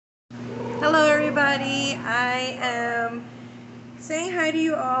everybody. I am saying hi to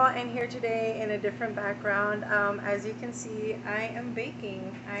you all and here today in a different background. As you can see, I am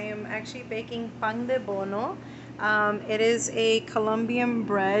baking. I am actually baking Pan de Bono. It is a Colombian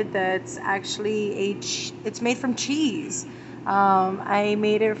bread that's actually it's made from cheese. I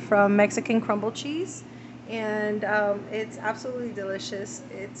made it from Mexican crumble cheese, and it's absolutely delicious.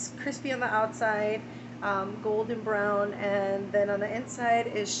 It's crispy on the outside, golden brown, and then on the inside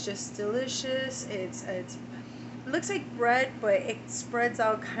it's just delicious. It looks like bread, but it spreads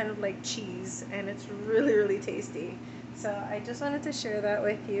out kind of like cheese, and it's really tasty. So I just wanted to share that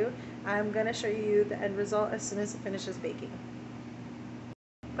with you. I'm gonna show you the end result as soon as it finishes baking.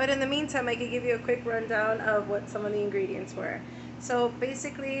 But in the meantime, I could give you a quick rundown of what some of the ingredients were. So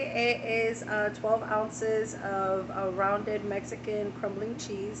basically, it is 12 ounces of a rounded Mexican crumbling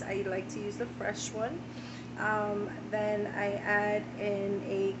cheese. I like to use the fresh one. Then I add in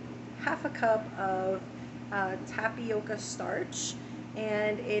a half a cup of tapioca starch,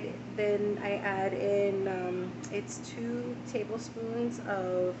 and then I add in it's 2 tablespoons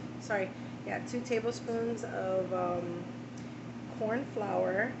of 2 tablespoons of corn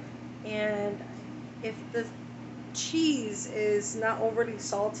flour. And if the cheese is not overly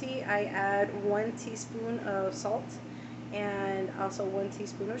salty, I add 1 teaspoon of salt, and also 1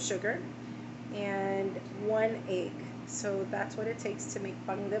 teaspoon of sugar, and 1 egg. So that's what it takes to make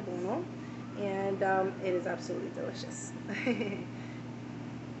pan de bono, and it is absolutely delicious.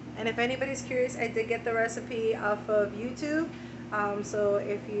 And if anybody's curious, I did get the recipe off of YouTube. So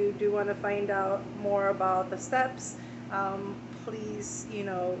if you do want to find out more about the steps, please,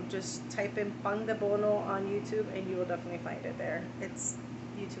 just type in Pan de Bono on YouTube and you will definitely find it there.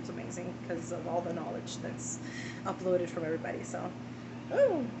 YouTube's amazing because of all the knowledge that's uploaded from everybody. So,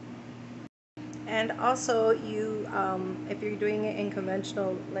 ooh. And also, if you're doing it in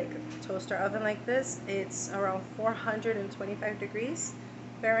conventional like toaster oven like this, it's around 425 degrees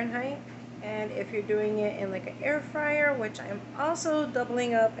Fahrenheit. And if you're doing it in like an air fryer, which I'm also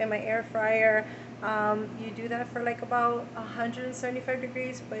doubling up in my air fryer, you do that for like about 175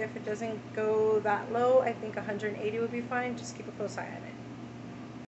 degrees. But if it doesn't go that low, I think 180 would be fine. Just keep a close eye on it.